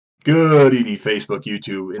Good evening, Facebook,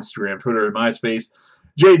 YouTube, Instagram, Twitter, and MySpace.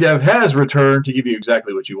 JDev has returned to give you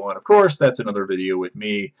exactly what you want. Of course, that's another video with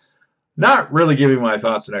me not really giving my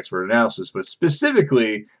thoughts and expert analysis, but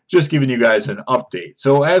specifically just giving you guys an update.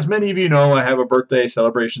 So as many of you know, I have a birthday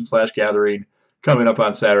celebration / gathering coming up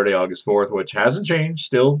on Saturday, August 4th, which hasn't changed.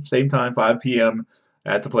 Still same time, 5 p.m.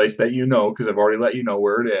 at the place that you know, because I've already let you know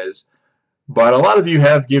where it is. But a lot of you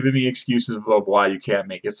have given me excuses of why you can't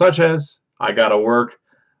make it, such as I gotta work,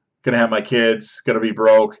 gonna have my kids, gonna be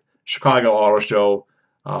broke, Chicago Auto Show,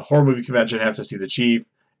 horror movie convention, have to see the chief.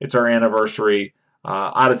 It's our anniversary,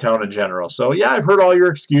 out of town in general. So yeah, I've heard all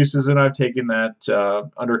your excuses and I've taken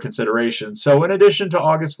that under consideration. So in addition to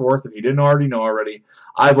August 4th, if you didn't already know already,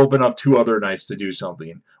 I've opened up 2 other nights to do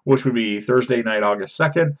something, which would be Thursday night, August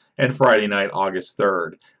 2nd, and Friday night, August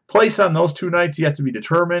 3rd. Place on those 2 nights yet to be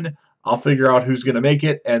determined. I'll figure out who's going to make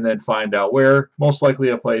it and then find out where. Most likely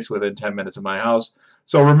a place within 10 minutes of my house.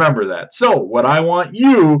 So remember that. So what I want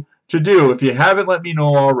you to do, if you haven't let me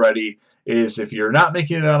know already, is if you're not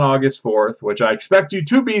making it on August 4th, which I expect you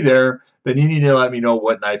to be there, then you need to let me know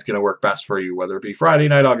what night's going to work best for you, whether it be Friday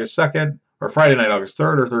night, August 2nd, or Friday night, August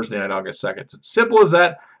 3rd, or Thursday night, August 2nd. It's as simple as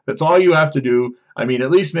that. That's all you have to do. I mean,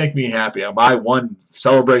 at least make me happy. I'm my one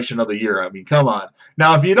celebration of the year. I mean, come on.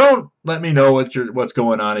 Now, if you don't let me know what's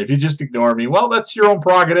going on, if you just ignore me, well, that's your own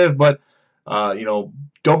prerogative, but,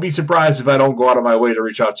 don't be surprised if I don't go out of my way to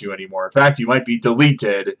reach out to you anymore. In fact, you might be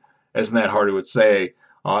deleted, as Matt Hardy would say,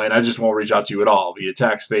 and I just won't reach out to you at all via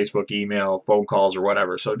text, Facebook, email, phone calls, or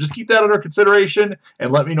whatever. So just keep that under consideration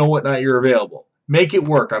and let me know what night you're available. Make it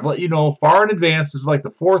work. I've let you know far in advance. This is like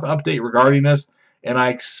the 4th update regarding this, and I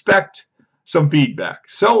expect some feedback.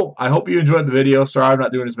 So I hope you enjoyed the video. Sorry I'm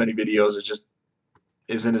not doing as many videos. It just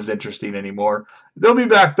isn't as interesting anymore. They'll be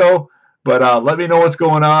back, though. But let me know what's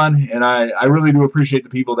going on, and I really do appreciate the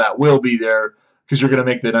people that will be there because you're going to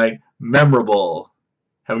make the night memorable.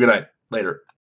 Have a good night. Later.